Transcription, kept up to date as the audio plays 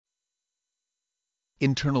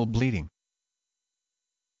Internal bleeding.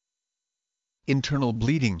 Internal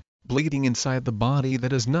bleeding, bleeding inside the body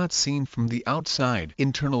that is not seen from the outside.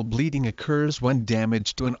 Internal bleeding occurs when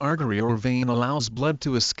damage to an artery or vein allows blood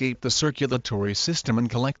to escape the circulatory system and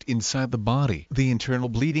collect inside the body. The internal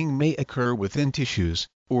bleeding may occur within tissues,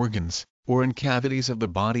 organs, or in cavities of the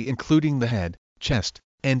body including the head, chest,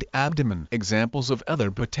 and abdomen. Examples of other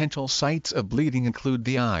potential sites of bleeding include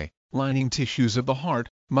the eye, lining tissues of the heart,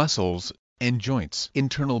 muscles, and joints.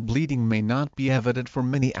 Internal bleeding may not be evident for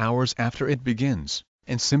many hours after it begins,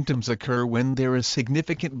 and symptoms occur when there is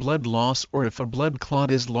significant blood loss or if a blood clot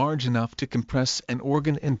is large enough to compress an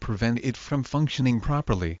organ and prevent it from functioning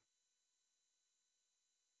properly.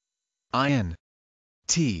 IN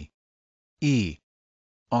T E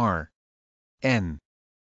R N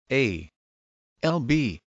A L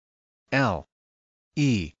B L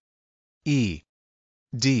E E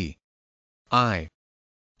D I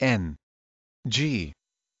N G.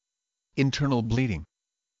 Internal bleeding.